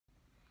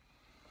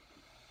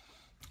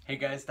Hey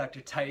guys,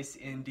 Dr. Tice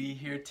ND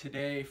here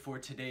today for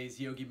today's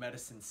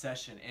YogiMedicine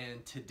session.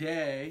 And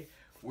today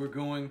we're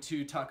going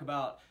to talk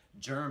about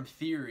germ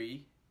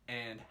theory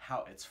and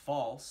how it's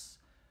false,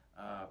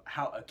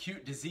 how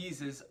acute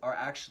diseases are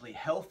actually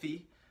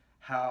healthy,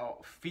 how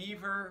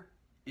fever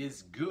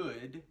is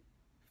good,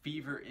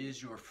 fever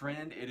is your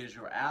friend, it is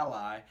your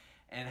ally,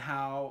 and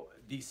how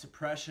the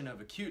suppression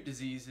of acute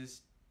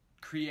diseases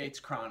creates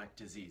chronic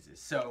diseases.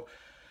 So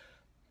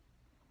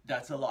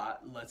that's a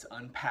lot. Let's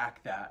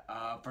unpack that.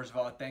 First of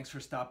all, thanks for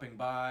stopping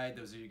by.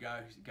 Those of you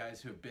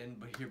guys who have been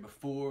here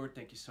before,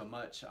 thank you so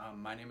much.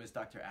 My name is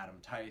Dr. Adam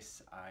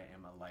Tice. I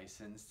am a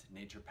licensed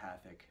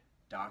naturopathic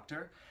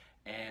doctor,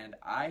 and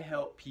I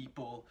help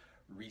people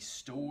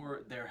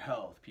restore their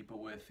health.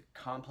 People with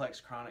complex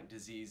chronic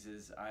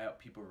diseases, I help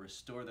people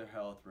restore their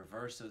health,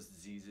 reverse those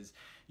diseases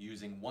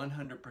using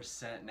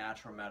 100%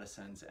 natural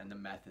medicines and the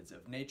methods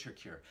of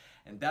naturecure.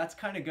 And that's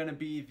kind of going to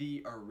be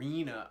the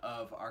arena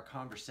of our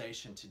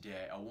conversation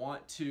today. I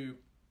want to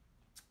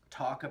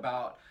talk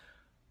about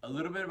a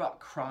little bit about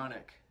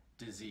chronic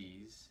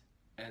disease,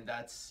 and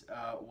that's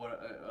what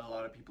a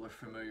lot of people are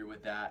familiar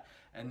with that.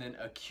 And then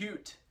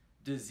acute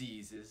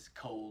diseases,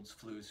 colds,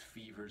 flus,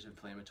 fevers,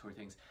 inflammatory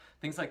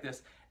things like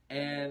this.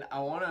 And I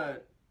want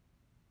to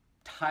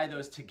tie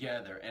those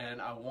together,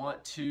 and I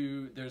want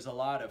to, there's a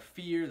lot of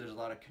fear, there's a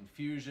lot of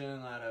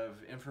confusion, a lot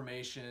of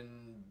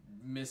information,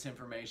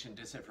 misinformation,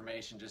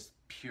 disinformation, just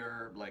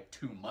pure, like,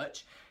 too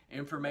much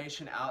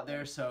information out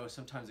there. So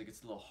sometimes it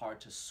gets a little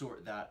hard to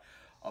sort that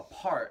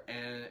apart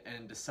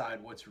and decide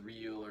what's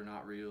real or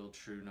not real,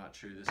 true, not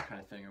true, this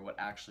kind of thing, or what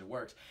actually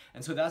works.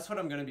 And so that's what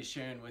I'm going to be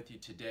sharing with you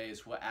today,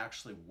 is what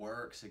actually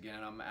works.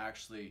 Again, I'm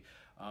actually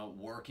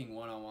working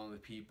one-on-one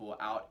with people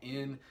out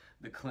in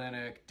the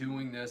clinic,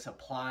 doing this,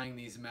 applying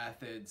these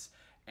methods,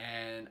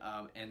 and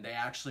they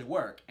actually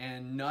work.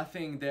 And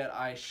nothing that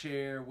I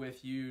share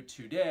with you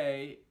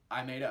today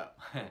I made up.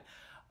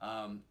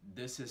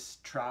 This is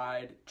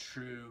tried,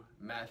 true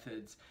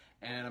methods.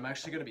 And I'm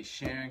actually going to be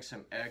sharing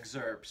some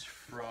excerpts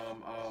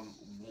from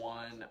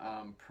one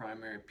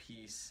primary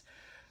piece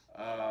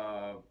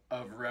of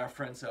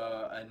reference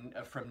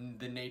from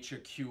the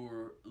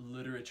naturecure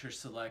literature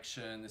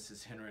selection. This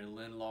is Henry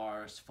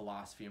Lindlar's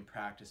Philosophy and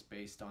Practice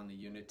Based on the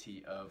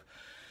Unity of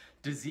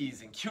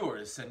Disease and Cure.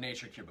 It's a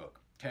naturecure book.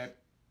 Okay,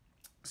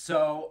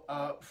 so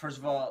first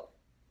of all,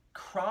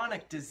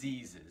 chronic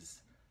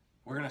diseases.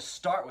 We're going to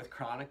start with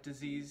chronic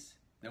disease,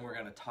 then we're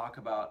going to talk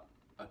about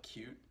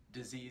acute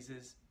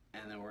diseases,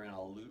 and then we're going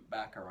to loop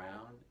back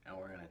around and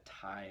we're going to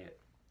tie it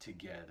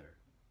together.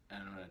 And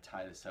I'm going to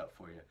tie this up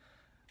for you.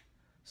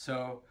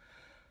 So,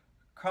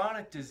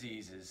 chronic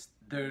diseases,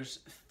 there's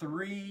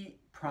three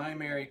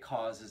primary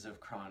causes of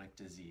chronic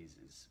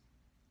diseases: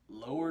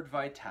 lowered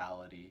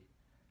vitality,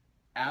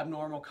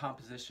 abnormal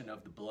composition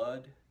of the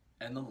blood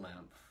and the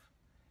lymph,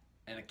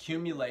 and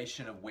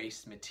accumulation of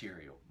waste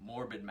material,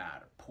 morbid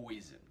matter,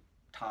 poison,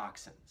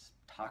 toxins,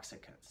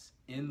 toxicants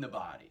in the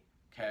body.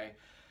 Okay?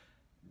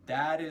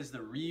 That is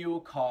the real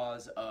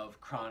cause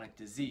of chronic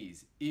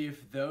disease.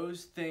 If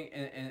those things,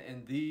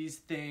 and these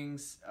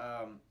things,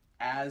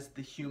 as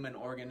the human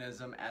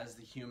organism, as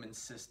the human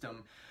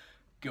system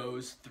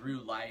goes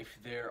through life,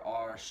 there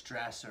are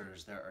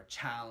stressors, there are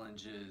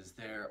challenges,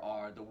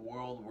 the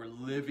world we're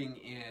living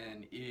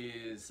in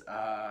is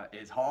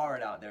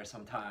hard out there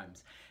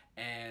sometimes.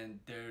 And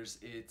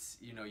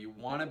you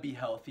want to be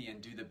healthy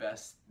and do the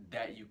best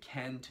that you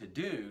can to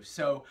do.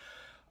 So,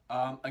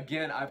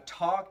 again, I've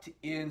talked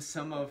in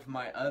some of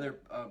my other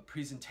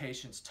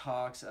presentations,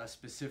 talks,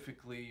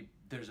 specifically,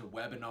 there's a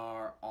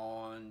webinar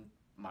on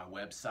my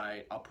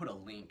website. I'll put a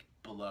link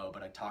below,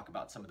 but I talk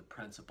about some of the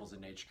principles of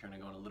naturecure and I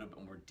go in a little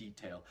bit more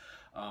detail.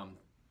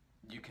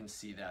 You can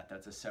see that.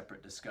 That's a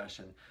separate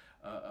discussion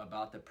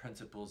about the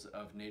principles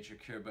of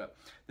naturecure. But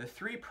the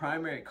three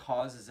primary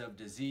causes of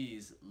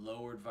disease: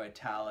 lowered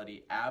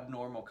vitality,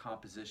 abnormal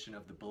composition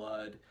of the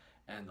blood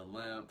and the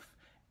lymph,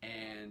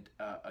 and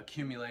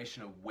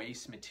accumulation of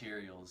waste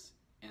materials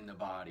in the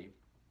body.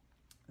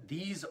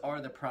 These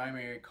are the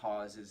primary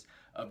causes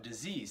of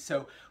disease.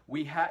 So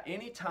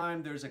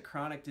anytime there's a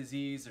chronic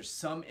disease, there's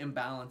some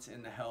imbalance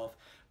in the health,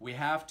 we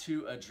have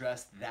to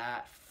address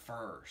that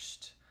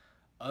first.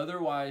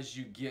 Otherwise,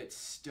 you get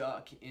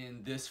stuck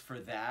in this for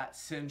that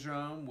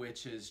syndrome,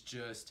 which is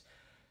just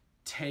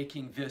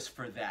taking this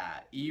for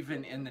that.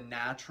 Even in the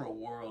natural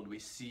world, we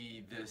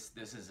see this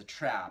is a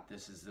trap.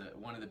 This is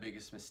one of the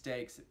biggest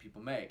mistakes that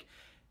people make.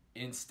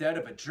 Instead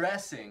of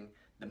addressing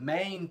the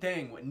main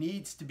thing, what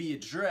needs to be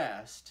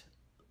addressed: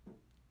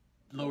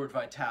 lowered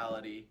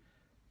vitality,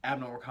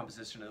 abnormal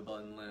composition of the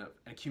blood and lymph,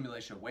 and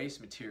accumulation of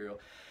waste material,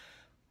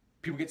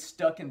 people get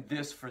stuck in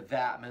this for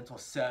that mental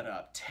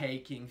setup,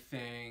 taking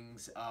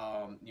things,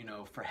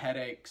 for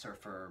headaches or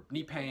for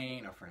knee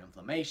pain or for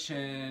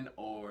inflammation,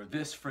 or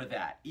this for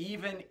that.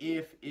 Even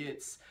if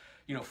it's,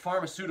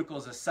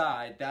 pharmaceuticals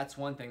aside, that's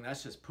one thing.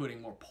 That's just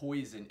putting more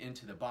poison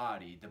into the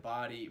body.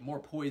 More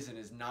poison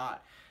is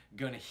not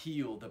going to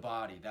heal the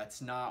body.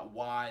 That's not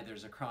why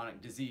there's a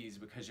chronic disease,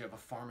 because you have a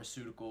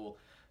pharmaceutical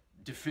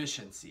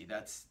deficiency.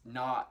 That's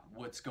not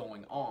what's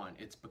going on.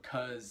 It's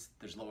because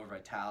there's lower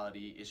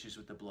vitality, issues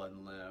with the blood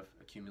and lymph,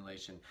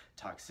 accumulation,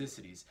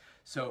 toxicities.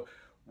 So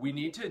we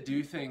need to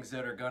do things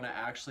that are going to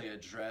actually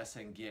address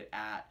and get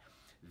at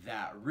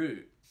that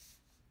root.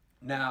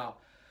 Now,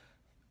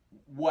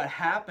 what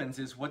happens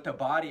is, what the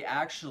body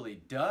actually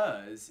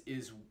does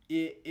is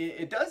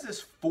it does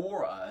this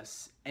for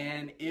us,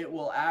 and it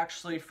will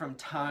actually from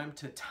time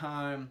to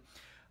time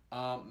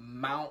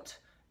mount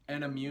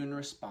an immune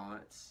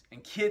response.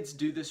 And kids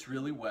do this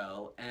really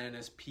well, and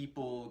as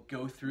people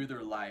go through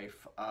their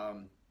life,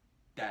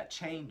 that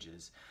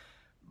changes.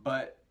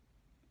 But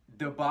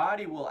the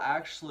body will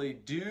actually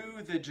do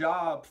the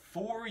job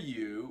for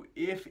you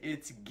if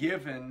it's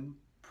given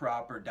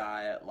proper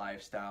diet,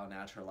 lifestyle,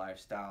 natural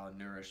lifestyle,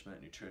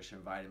 nourishment, nutrition,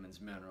 vitamins,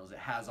 minerals. It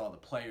has all the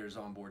players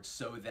on board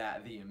so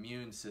that the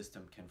immune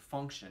system can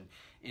function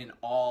in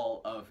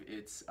all of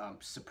its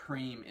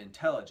supreme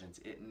intelligence.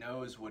 It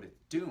knows what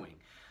it's doing.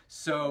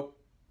 So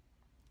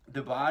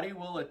the body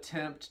will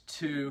attempt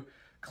to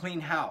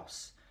clean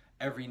house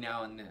every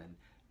now and then.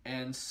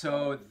 And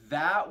so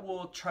that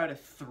will try to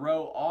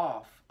throw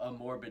off a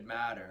morbid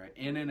matter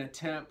in an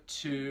attempt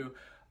to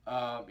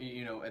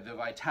you know, the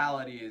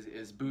vitality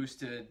is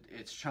boosted.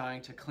 It's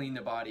trying to clean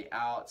the body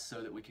out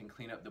so that we can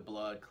clean up the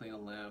blood, clean the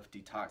lymph,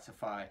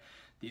 detoxify,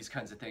 these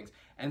kinds of things.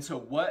 And so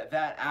what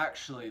that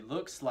actually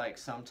looks like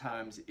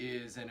sometimes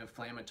is an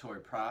inflammatory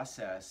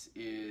process.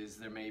 Is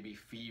there may be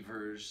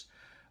fevers,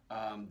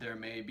 there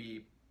may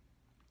be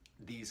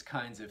these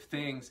kinds of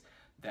things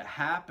that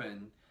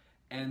happen,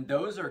 and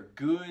those are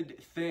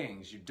good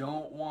things. You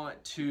don't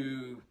want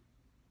to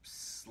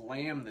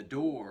slam the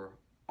door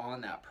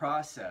on that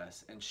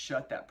process and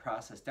shut that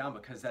process down,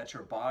 because that's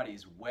your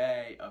body's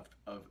way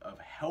of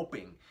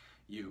helping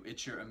you.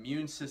 It's your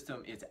immune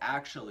system. It's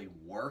actually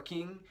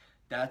working.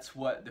 That's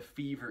what the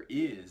fever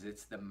is.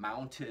 It's the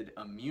mounted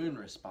immune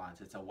response.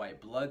 It's a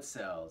white blood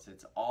cells.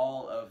 It's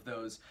all of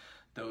those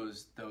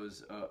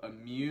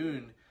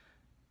immune,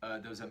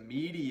 those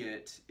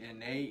immediate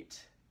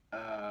innate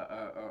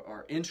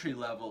or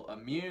entry-level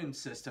immune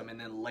system, and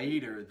then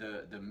later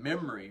the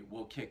memory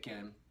will kick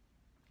in.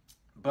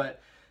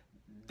 But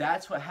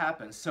that's what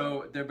happens.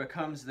 So there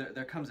comes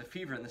a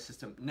fever in the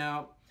system.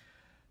 Now,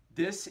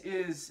 this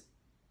is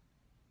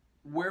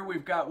where we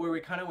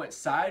kind of went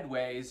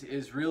sideways,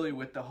 is really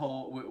with the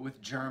whole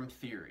with germ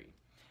theory.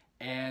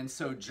 And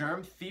so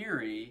germ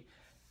theory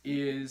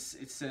is,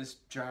 it says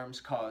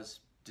germs cause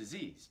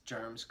disease.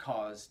 Germs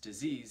cause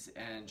disease,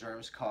 and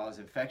germs cause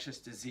infectious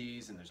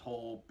disease, and there's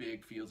whole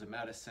big fields of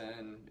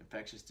medicine,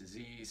 infectious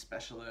disease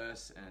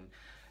specialists, and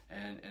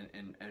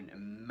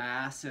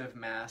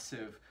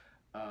massive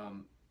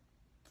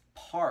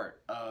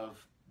part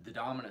of the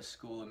dominant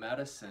school of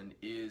medicine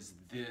is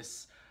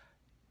this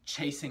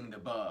chasing the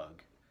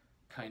bug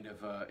kind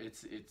of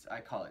I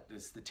call it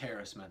this, the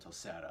terrorist mental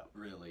setup,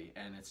 really.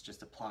 And it's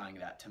just applying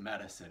that to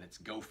medicine. It's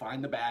go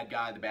find the bad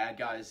guy. The bad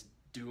guy's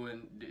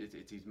doing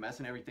he's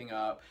messing everything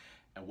up,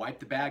 and wipe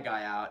the bad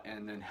guy out,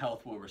 and then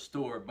health will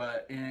restore.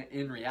 But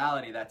in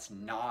reality, that's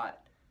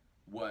not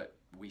what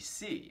we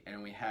see.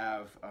 And we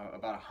have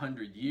about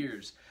 100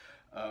 years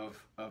of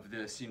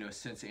this, you know,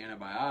 since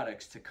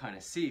antibiotics to kind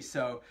of see.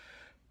 So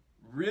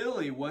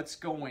really what's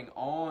going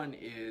on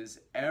is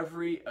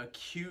every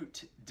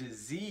acute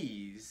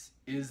disease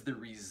is the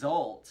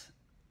result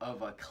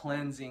of a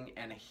cleansing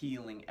and a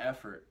healing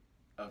effort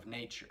of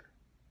nature.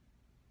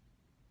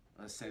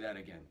 Let's say that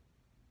again.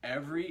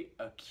 Every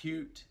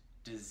acute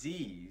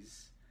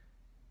disease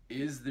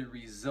is the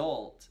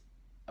result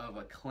of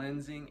a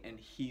cleansing and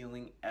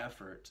healing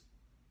effort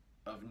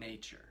of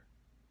nature.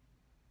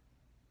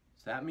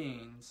 So that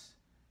means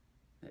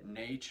that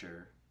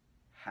nature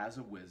has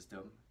a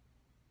wisdom,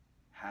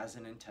 has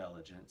an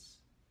intelligence,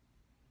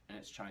 and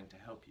it's trying to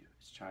help you.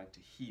 It's trying to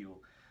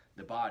heal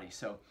the body.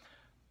 So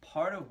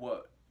part of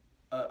what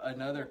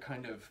another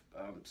kind of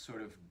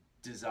sort of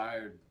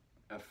desired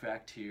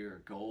effect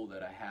here, goal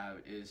that I have,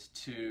 is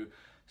to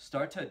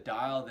start to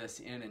dial this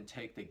in and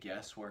take the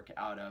guesswork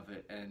out of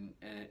it,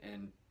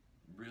 and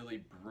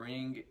really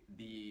bring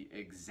the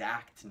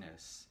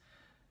exactness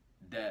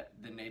that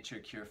the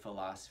naturecure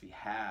philosophy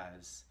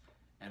has.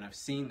 And I've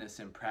seen this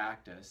in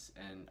practice,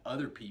 and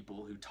other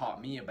people who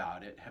taught me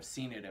about it have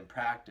seen it in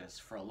practice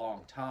for a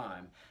long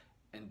time,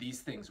 and these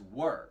things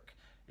work.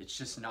 It's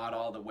just not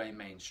all the way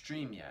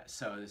mainstream yet.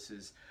 So this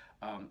is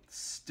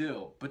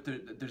still, but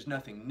there's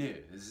nothing new.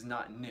 This is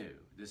not new.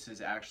 This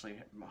is actually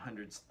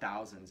hundreds,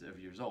 thousands of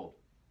years old.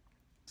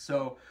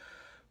 So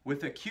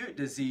with acute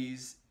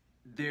disease,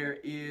 there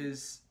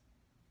is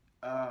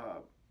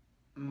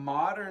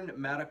modern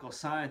medical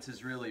science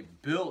is really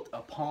built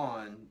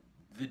upon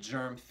the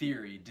germ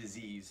theory,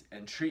 disease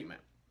and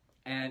treatment.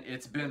 And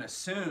it's been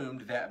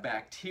assumed that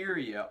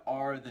bacteria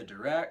are the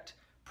direct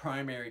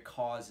primary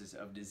causes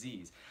of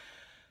disease.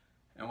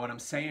 And what I'm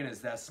saying is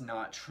that's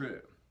not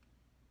true.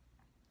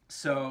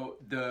 So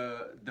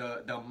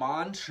the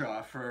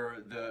mantra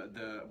for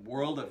the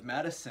world of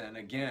medicine,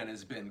 again,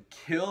 has been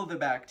kill the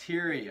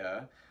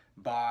bacteria,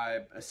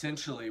 by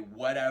essentially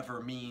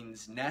whatever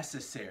means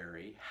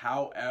necessary,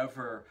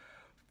 however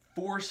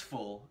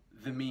forceful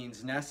the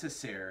means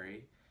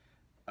necessary,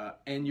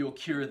 and you'll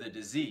cure the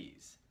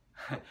disease.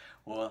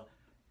 Well,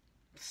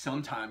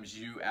 sometimes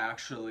you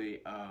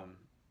actually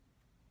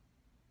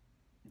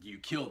you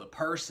kill the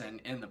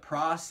person in the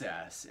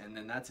process, and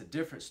then that's a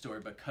different story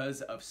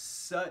because of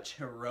such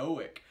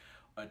heroic,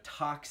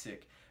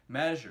 toxic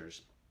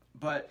measures.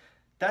 But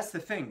that's the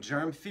thing,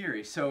 germ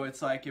theory. So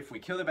it's like, if we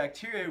kill the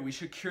bacteria, we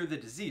should cure the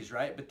disease,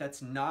 right? But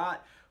that's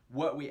not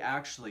what we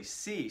actually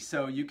see.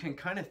 So you can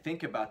kind of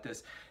think about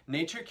this.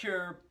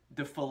 NatureCure,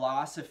 the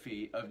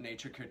philosophy of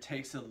NatureCure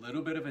takes a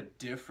little bit of a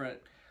different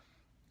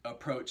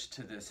approach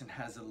to this and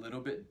has a little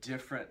bit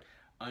different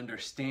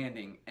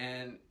understanding.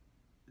 And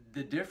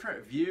the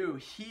different view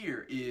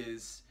here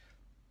is,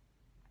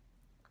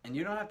 and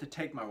you don't have to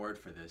take my word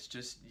for this,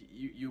 just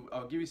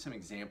I'll give you some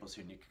examples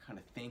here, and you can kind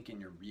of think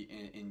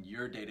in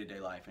your day-to-day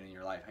life and in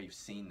your life how you've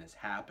seen this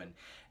happen.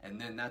 And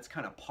then that's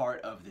kind of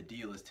part of the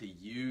deal, is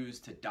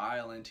to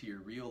dial into your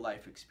real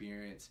life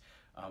experience,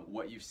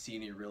 what you've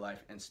seen in your real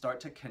life, and start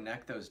to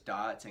connect those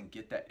dots and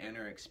get that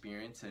inner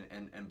experience,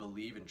 and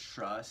believe and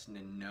trust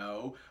and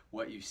know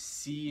what you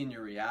see in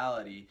your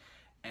reality.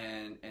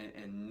 And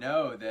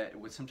know that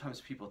when sometimes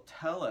people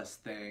tell us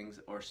things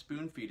or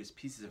spoon feed us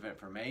pieces of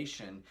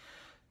information,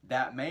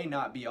 that may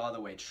not be all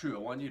the way true. I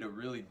want you to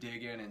really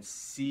dig in and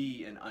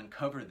see and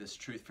uncover this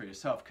truth for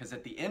yourself, because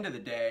at the end of the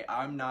day,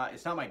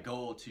 it's not my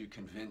goal to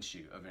convince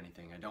you of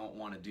anything. I don't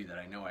want to do that.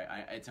 I know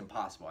it's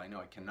impossible. I know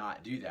I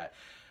cannot do that.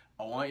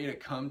 I want you to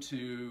come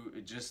to,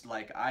 just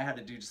like I had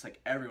to do, just like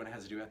everyone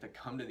has to do, we have to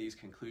come to these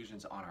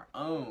conclusions on our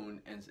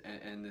own,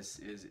 and this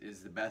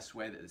is the best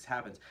way that this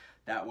happens.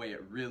 That way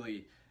it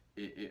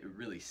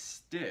really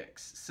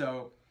sticks.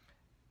 So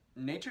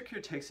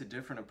NatureCure takes a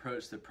different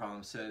approach to the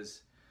problem.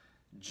 Says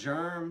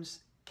germs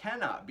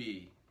cannot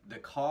be the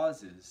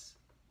causes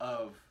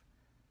of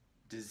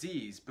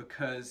disease,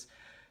 because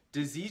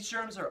disease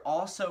germs are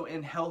also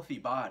in healthy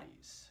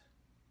bodies.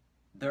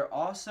 They're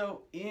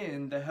also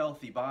in the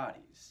healthy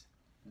bodies.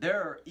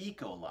 There are E.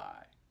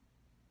 coli,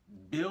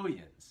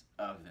 billions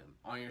of them,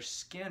 on your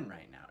skin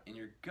right now, in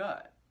your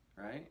gut,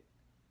 right?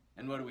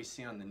 And what do we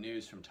see on the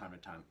news from time to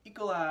time? E.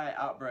 coli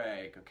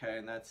outbreak, okay?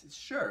 And that's,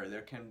 sure,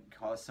 there can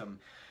cause some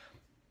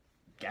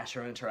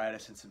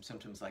gastroenteritis and some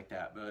symptoms like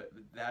that, but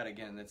that,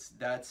 again,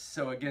 that's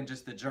so again,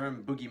 just the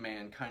germ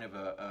boogeyman kind of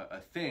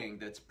a thing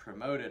that's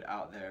promoted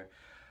out there.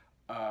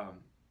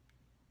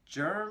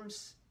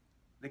 Germs,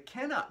 they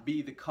cannot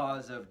be the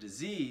cause of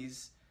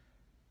disease,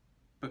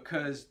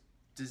 because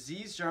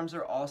disease germs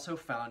are also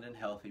found in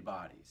healthy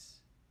bodies.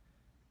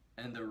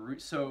 And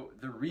so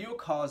the real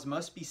cause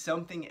must be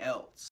something else.